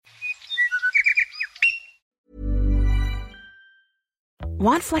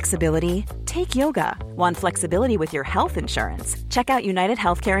Want flexibility? Take yoga. Want flexibility with your health insurance? Check out United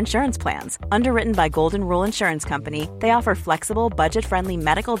Healthcare Insurance Plans. Underwritten by Golden Rule Insurance Company, they offer flexible, budget-friendly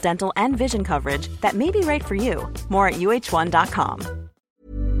medical, dental, and vision coverage that may be right for you. More at uh1.com.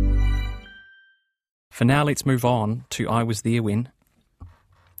 For now, let's move on to I Was There When.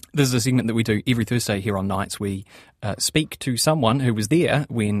 This is a segment that we do every Thursday here on Nights. We speak to someone who was there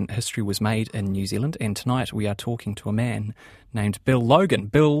when history was made in New Zealand, and tonight we are talking to a man named Bill Logan.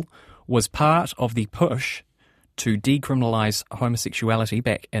 Bill was part of the push to decriminalise homosexuality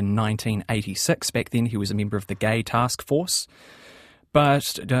back in 1986. Back then he was a member of the Gay Task Force.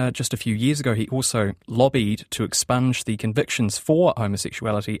 But just a few years ago he also lobbied to expunge the convictions for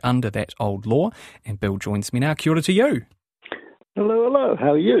homosexuality under that old law. And Bill joins me now. Kia ora to you. Hello.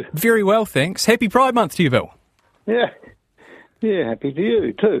 How are you? Very well, thanks. Happy Pride Month to you, Bill. Yeah, happy to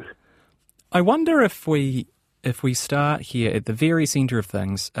you too. I wonder if we start here at the very centre of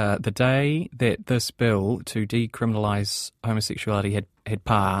things, the day that this bill to decriminalise homosexuality had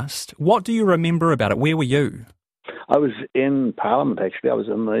passed. What do you remember about it? Where were you? I was in Parliament, actually. I was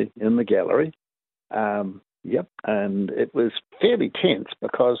in the gallery. And it was fairly tense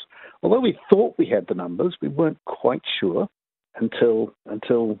because although we thought we had the numbers, we weren't quite sure until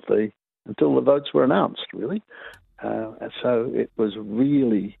the votes were announced, really. So it was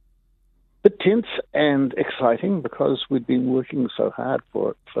really a bit tense and exciting because we'd been working so hard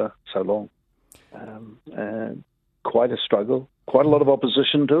for it for so long. And quite a struggle, quite a lot of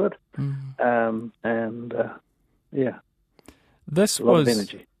opposition to it. This a lot was of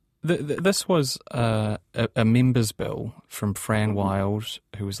energy. This was a members' bill from Fran Wild,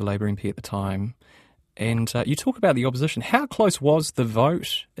 who was the Labour MP at the time. And you talk about the opposition. How close was the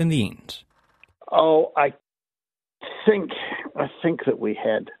vote in the end? Oh, I think that we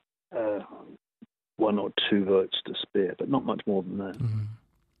had one or two votes to spare, but not much more than that. Mm.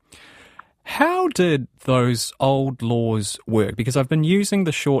 How did those old laws work? Because I've been using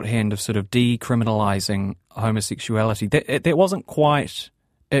the shorthand of sort of decriminalising homosexuality. That wasn't quite.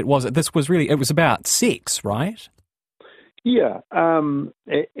 It was about sex, right? Yeah.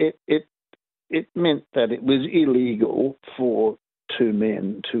 It meant that it was illegal for two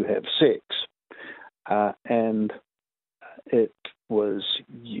men to have sex, and it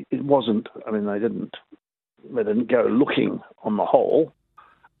wasn't. I mean, they didn't go looking on the whole,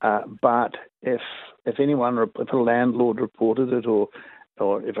 but if a landlord reported it, or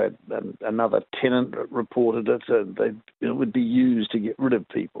if another tenant reported it, it would be used to get rid of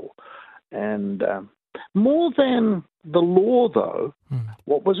people, and. More than the law, though,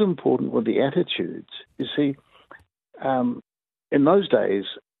 what was important were the attitudes. You see, in those days,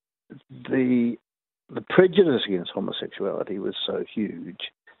 the prejudice against homosexuality was so huge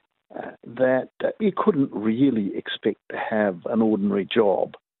that you couldn't really expect to have an ordinary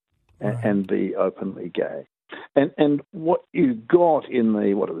job and be openly gay. And what you got in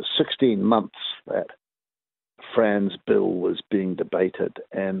it was 16 months that Fran's bill was being debated,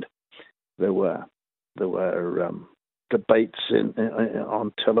 and there were debates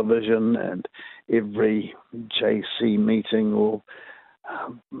on television, and every JC meeting or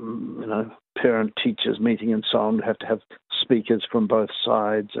parent-teachers meeting and so on would have to have speakers from both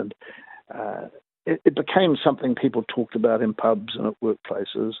sides, and it became something people talked about in pubs and at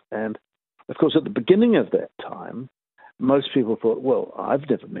workplaces. And of course, at the beginning of that time, most people thought, well, I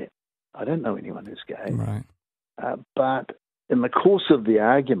don't know anyone who's gay. Right. But in the course of the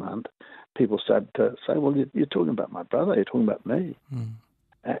argument, people started to say, well, you're talking about my brother, you're talking about me.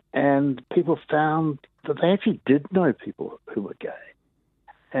 And people found that they actually did know people who were gay.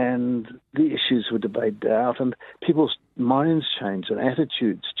 And the issues were debated out, and people's minds changed and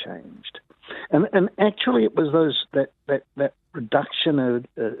attitudes changed. And actually it was that reduction of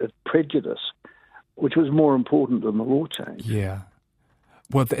prejudice which was more important than the law change. Yeah.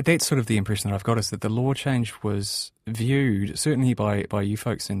 Well, that's sort of the impression that I've got, is that the law change was viewed, certainly by you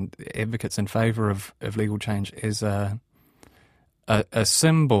folks and advocates in favour of legal change, as a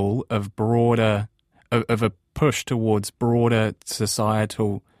symbol of of a push towards broader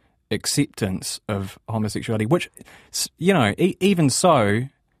societal acceptance of homosexuality, which, even so,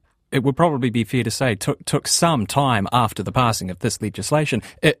 it would probably be fair to say took some time after the passing of this legislation,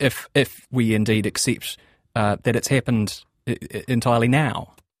 if we indeed accept that it's happened entirely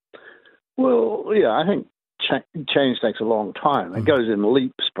now. Well, yeah, I think change takes a long time. It goes in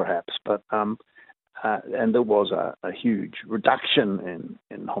leaps, perhaps, but and there was a huge reduction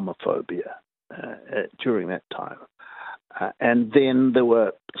in homophobia during that time, and then there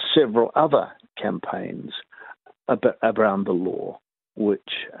were several other campaigns around the law. which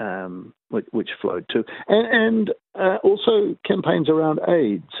flowed too, and also campaigns around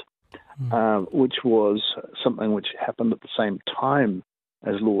AIDS, which was something which happened at the same time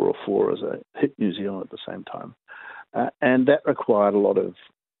as Law of Four, as it hit New Zealand at the same time, and that required a lot of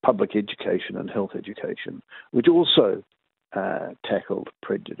public education and health education, which also tackled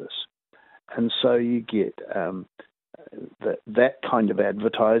prejudice, and so you get that kind of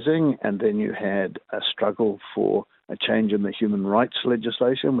advertising, and then you had a struggle for a change in the human rights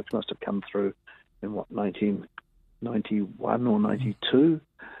legislation, which must have come through in 1991 or 92,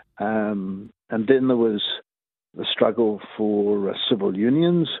 and then there was the struggle for civil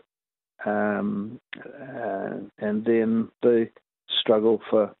unions, and then the struggle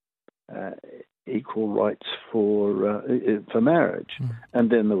for equal rights for marriage,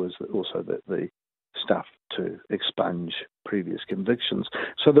 and then there was also the stuff to expunge previous convictions.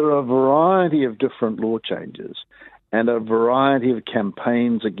 So there are a variety of different law changes and a variety of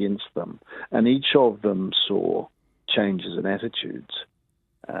campaigns against them, and each of them saw changes in attitudes,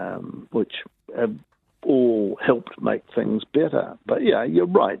 which have all helped make things better. But yeah, you're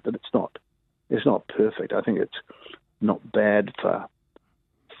right that it's not perfect. I think it's not bad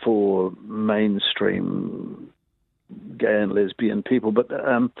for mainstream gay and lesbian people, but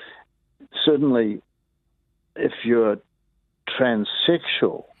certainly if you're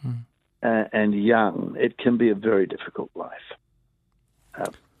transsexual and young, it can be a very difficult life.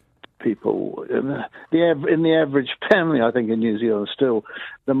 People in the average family, I think in New Zealand still,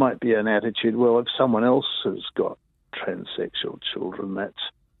 there might be an attitude, well, if someone else has got transsexual children,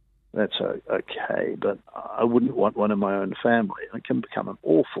 that's okay, but I wouldn't want one in my own family. It can become an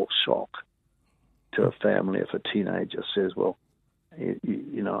awful shock to a family if a teenager says, well,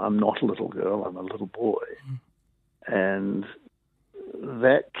 you know, I'm not a little girl, I'm a little boy. And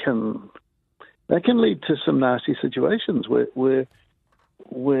that can lead to some nasty situations where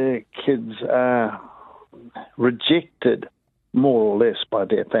kids are rejected more or less by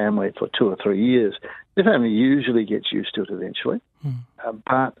their family for 2 or 3 years. Their family usually gets used to it eventually,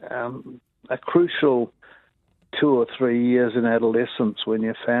 but a crucial 2 or 3 years in adolescence when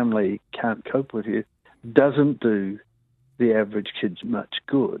your family can't cope with you doesn't do the average kids much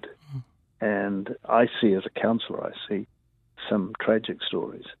good. And I see, as a counsellor, I see some tragic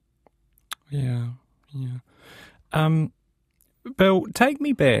stories. Yeah. Bill, take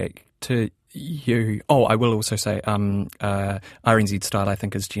me back to you. Oh, I will also say RNZ style, I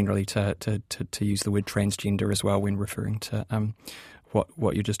think, is generally to use the word transgender as well when referring to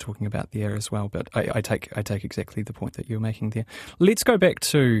what you're just talking about there as well. But I take exactly the point that you're making there. Let's go back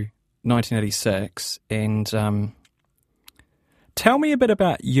to 1986 and tell me a bit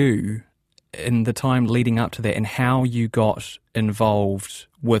about you in the time leading up to that and how you got involved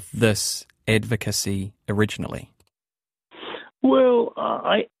with this advocacy originally. Well,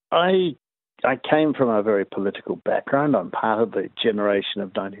 I came from a very political background. I'm part of the generation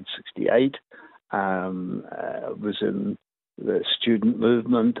of 1968. I was in the student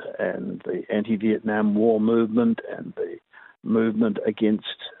movement and the anti-Vietnam War movement and the movement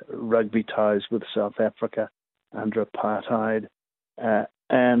against rugby ties with South Africa under apartheid.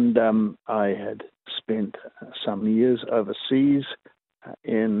 And I had spent some years overseas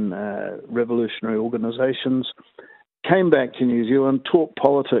in revolutionary organisations, came back to New Zealand, taught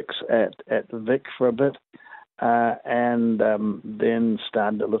politics at the Vic for a bit, and then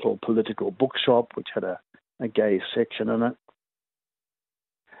started a little political bookshop which had a gay section in it.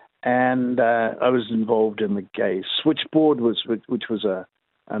 And I was involved in the Gay Switchboard, which was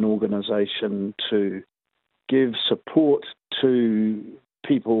an organisation to give support to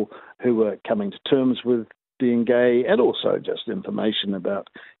people who were coming to terms with being gay, and also just information about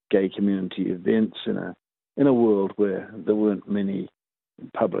gay community events in a world where there weren't many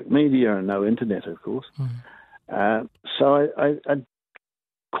public media and no internet, of course. So I had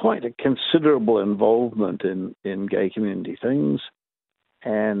quite a considerable involvement in gay community things,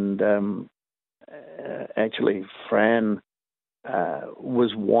 and actually Fran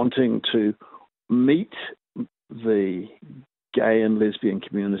was wanting to meet the gay and lesbian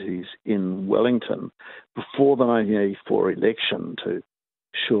communities in Wellington before the 1984 election to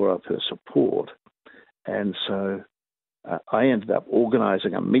shore up her support. And so I ended up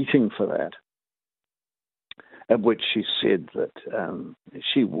organising a meeting for that, at which she said that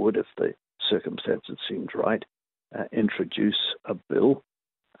she would, if the circumstances seemed right, introduce a bill.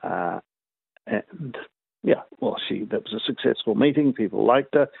 And yeah, well, that was a successful meeting. People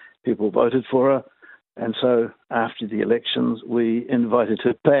liked her. People voted for her. And so after the elections, we invited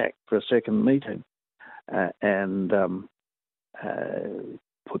her back for a second meeting and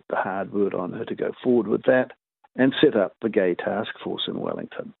put the hard word on her to go forward with that. and set up the Gay Task Force in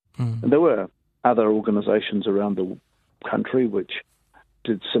Wellington. Mm. And there were other organisations around the country which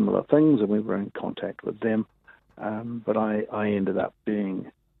did similar things, and we were in contact with them. But I ended up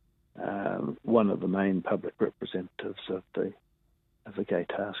being one of the main public representatives of the Gay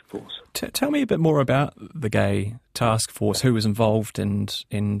Task Force. Tell me a bit more about the Gay Task Force. Who was involved, and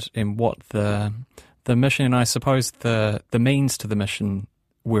what the mission, and I suppose the means to the mission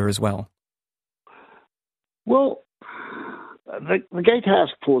were as well. Well, the Gay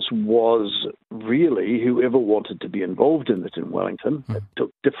Task Force was really whoever wanted to be involved in it in Wellington. It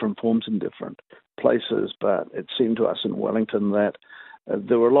took different forms in different places, but it seemed to us in Wellington that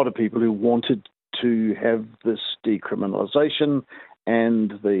there were a lot of people who wanted to have this decriminalisation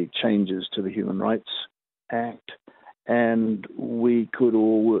and the changes to the Human Rights Act, and we could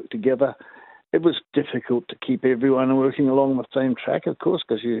all work together. It was difficult to keep everyone working along the same track, of course,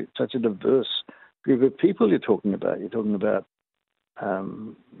 because you're such a diverse group of people you're talking about. You're talking about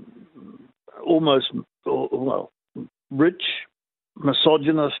rich,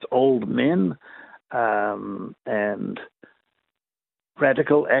 misogynist old men and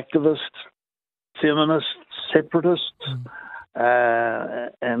radical activists, feminists, separatists,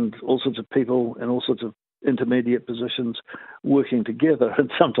 and all sorts of people in all sorts of intermediate positions working together,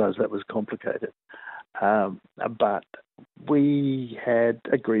 and sometimes that was complicated. But we had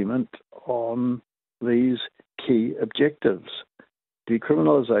agreement on these key objectives: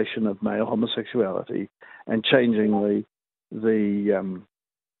 decriminalisation of male homosexuality and changing the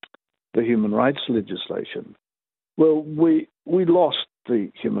human rights legislation. Well, we lost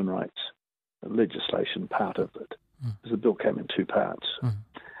the human rights legislation part of it, because the bill came in two parts.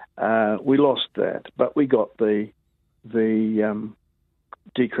 We lost that, but we got the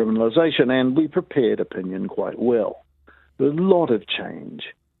decriminalisation, and we prepared opinion quite well. There's a lot of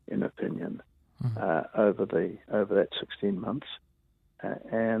change in opinion over that 16 months,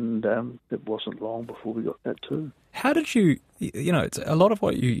 and it wasn't long before we got that too. How did you it's a lot of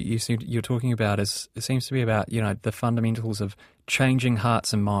what you're talking about seems to be about, the fundamentals of changing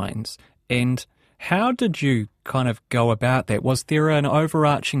hearts and minds. And how did you kind of go about that? Was there an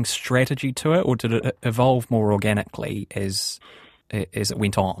overarching strategy to it, or did it evolve more organically as it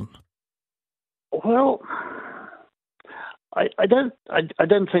went on? Well, I don't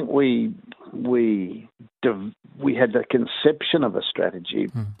think we had the conception of a strategy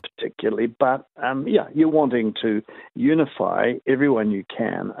particularly, but you're wanting to unify everyone you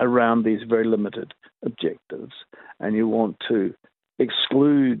can around these very limited objectives, and you want to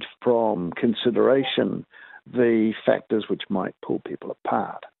exclude from consideration the factors which might pull people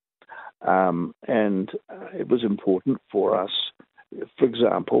apart. And it was important for us, for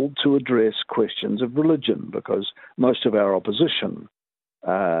example, to address questions of religion, because most of our opposition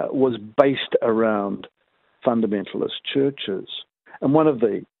was based around fundamentalist churches. And one of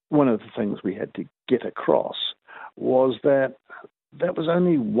the things we had to get across was that was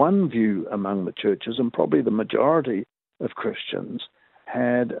only one view among the churches, and probably the majority of Christians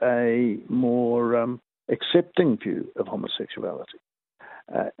had a more accepting view of homosexuality.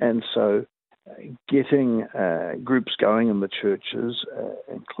 And so getting groups going in the churches,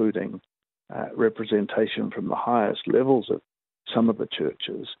 including representation from the highest levels of some of the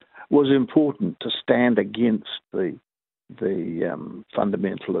churches, was important to stand against the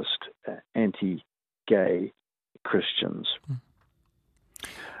fundamentalist anti-gay Christians.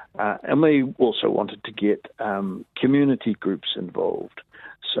 And we also wanted to get community groups involved.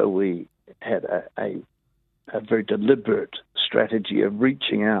 So we had a very deliberate strategy of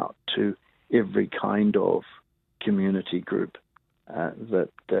reaching out to every kind of community group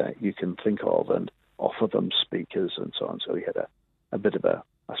that you can think of, and offer them speakers and so on. So we had a bit of a,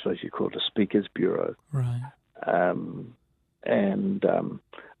 I suppose you call it a speakers bureau. Right. And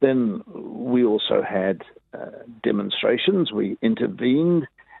then we also had demonstrations. We intervened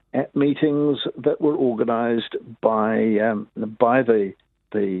at meetings that were organised by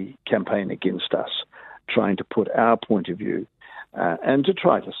the campaign against us, trying to put our point of view and to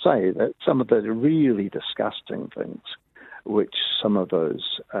try to say that some of the really disgusting things which some of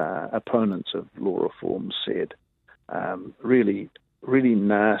those opponents of law reform said, really, really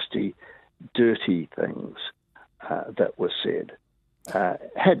nasty, dirty things that were said,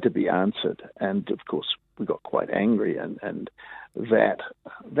 had to be answered. And of course, we got quite angry, and that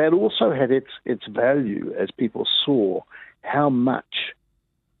also had its value as people saw how much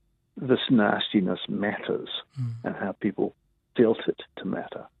this nastiness matters and how people felt it to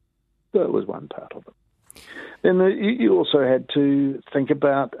matter. So it was one part of it. Then you also had to think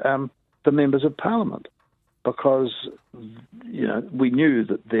about the members of Parliament, because we knew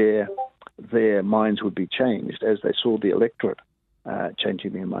that their minds would be changed as they saw the electorate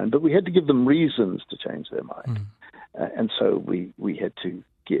changing their mind. But we had to give them reasons to change their mind. And so we had to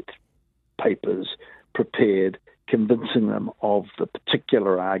get papers prepared, convincing them of the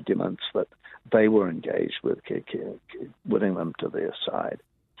particular arguments that they were engaged with, winning them to their side.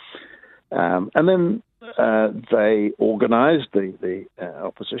 And then they organised, the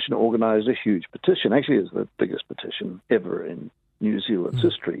opposition organised a huge petition. Actually, it's the biggest petition ever in New Zealand's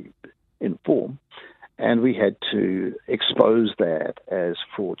history in form. And we had to expose that as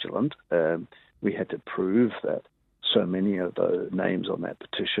fraudulent. We had to prove that so many of the names on that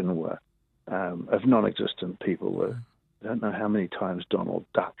petition were of non-existent people. I don't know how many times Donald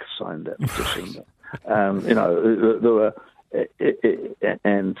Duck signed that petition. There were,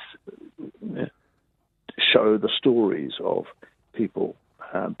 and show the stories of people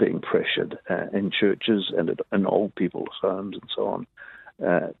being pressured in churches and in old people's homes and so on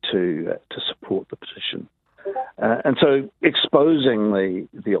to support the petition. And so exposing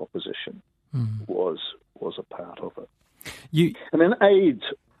the opposition was a part of it. And then AIDS,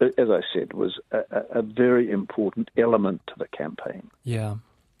 as I said, was a very important element to the campaign. Yeah.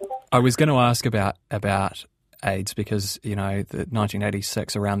 I was going to ask about AIDS because, the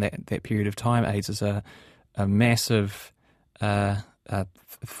 1986, around that period of time, AIDS is a massive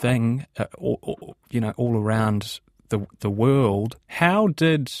thing, all around the world. How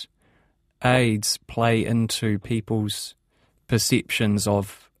did AIDS play into people's perceptions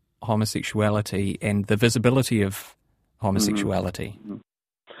of homosexuality and the visibility of homosexuality?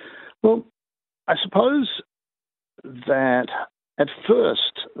 Well, I suppose that at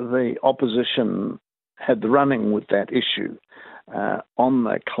first the opposition had the running with that issue on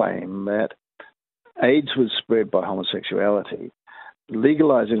the claim that AIDS was spread by homosexuality.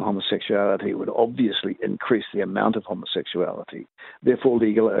 Legalizing homosexuality would obviously increase the amount of homosexuality. Therefore,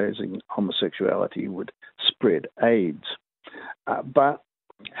 legalizing homosexuality would spread AIDS. But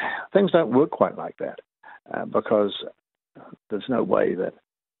things don't work quite like that because there's no way that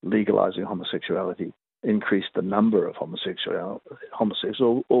legalizing homosexuality increased the number of homosexuals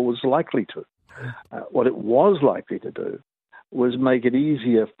or was likely to. What it was likely to do was make it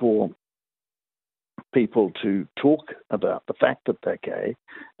easier for people to talk about the fact that they're gay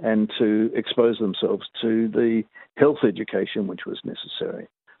and to expose themselves to the health education which was necessary,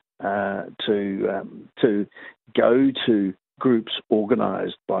 to go to groups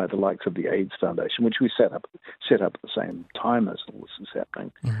organised by the likes of the AIDS Foundation, which we set up at the same time as all this is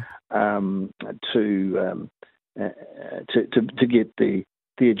happening, to get the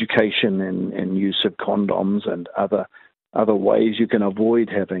education and use of condoms and other ways you can avoid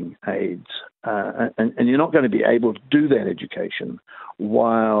having AIDS. And you're not going to be able to do that education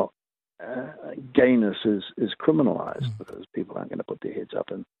while gayness is criminalised because people aren't going to put their heads up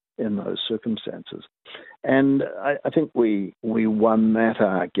in those circumstances. And I think we won that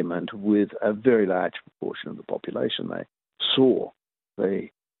argument with a very large proportion of the population. They saw the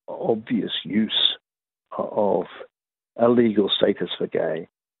obvious use of a legal status for gays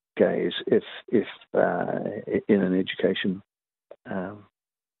if in an education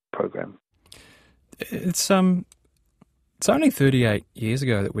program. It's only 38 years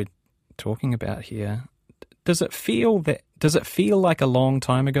ago that we're talking about here. Does it feel like a long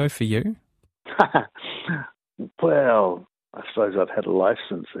time ago for you? Well, I suppose I've had a life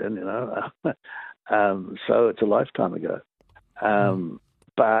since then, so it's a lifetime ago.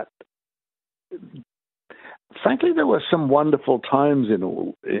 But frankly, there were some wonderful times in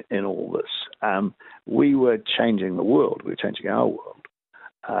all this. We were changing the world. We were changing our world.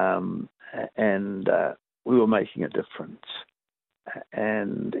 And we were making a difference.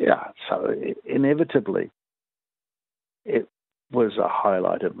 And, so inevitably, it was a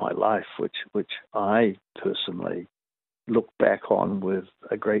highlight of my life, which I personally look back on with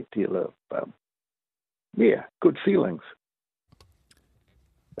a great deal of, good feelings.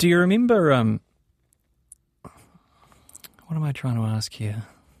 Do you remember, what am I trying to ask here?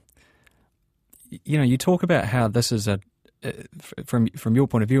 You talk about how this is from your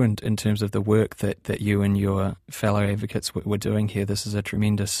point of view in terms of the work that you and your fellow advocates were doing here, this is a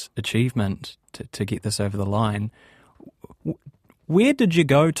tremendous achievement to get this over the line. Where did you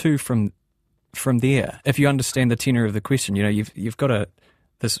go to from there? If you understand the tenor of the question, you've got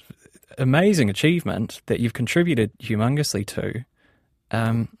this amazing achievement that you've contributed humongously to.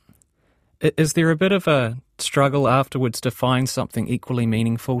 Is there a bit of a struggle afterwards to find something equally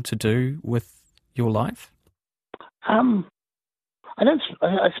meaningful to do with your life? I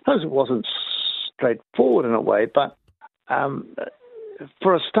suppose it wasn't straightforward in a way, but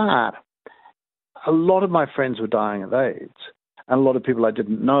for a start, a lot of my friends were dying of AIDS, and a lot of people I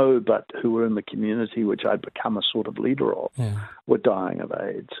didn't know, but who were in the community, which I'd become a sort of leader of, were dying of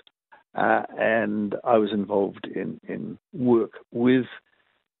AIDS. And I was involved in work with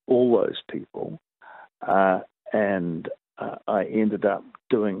all those people. And I ended up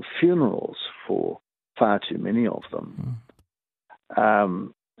doing funerals for far too many of them.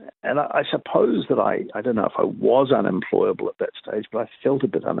 And I suppose that I don't know if I was unemployable at that stage, but I felt a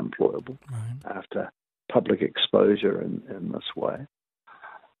bit unemployable after public exposure in this way.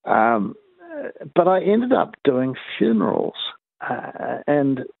 But I ended up doing funerals,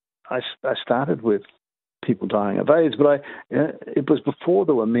 and I started with people dying of AIDS, but it was before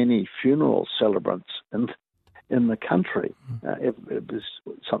there were many funeral celebrants in the country. It was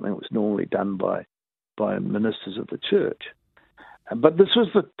something that was normally done by ministers of the church. But this was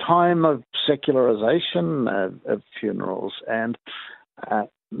the time of secularization of funerals, and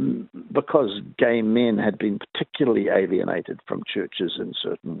because gay men had been particularly alienated from churches in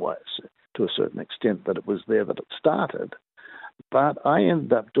certain ways, to a certain extent, that it was there that it started. But I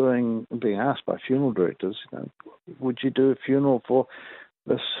ended up being asked by funeral directors, would you do a funeral for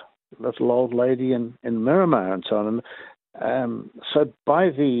this little old lady in Miramar and so on? And so by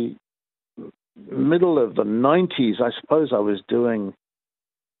the middle of the 90s, I suppose I was doing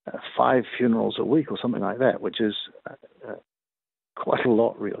 5 funerals a week or something like that, which is quite a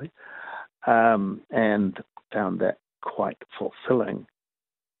lot, really, and found that quite fulfilling,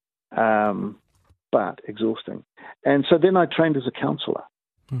 but exhausting. And so then I trained as a counsellor.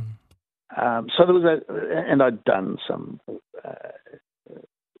 So there was and I'd done some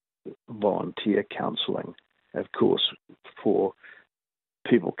volunteer counselling, of course, for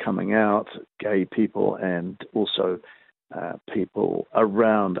people coming out, gay people, and also people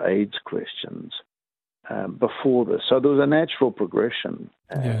around AIDS questions before this. So there was a natural progression,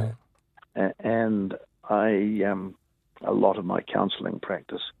 and a lot of my counselling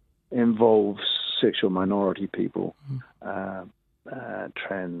practice involves sexual minority people,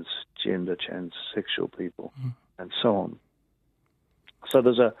 transgender, transsexual people, and so on. So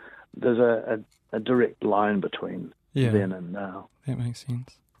there's a direct line between then and now. That makes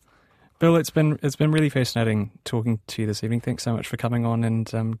sense. Bill, it's been really fascinating talking to you this evening. Thanks so much for coming on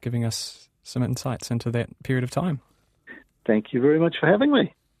and giving us some insights into that period of time. Thank you very much for having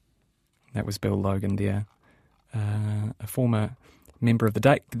me. That was Bill Logan there, a former member of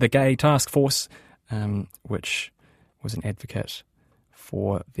the Gay Task Force, which was an advocate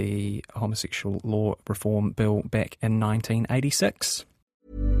for the homosexual law reform bill back in 1986.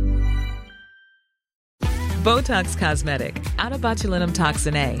 Botox Cosmetic, out of botulinum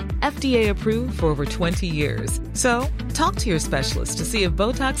toxin A, FDA approved for over 20 years. So, talk to your specialist to see if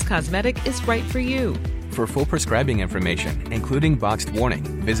Botox Cosmetic is right for you. For full prescribing information, including boxed warning,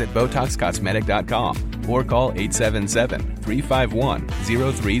 visit BotoxCosmetic.com or call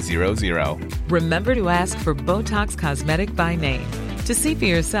 877-351-0300. Remember to ask for Botox Cosmetic by name. To see for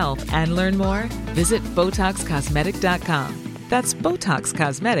yourself and learn more, visit BotoxCosmetic.com. That's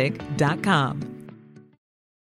BotoxCosmetic.com.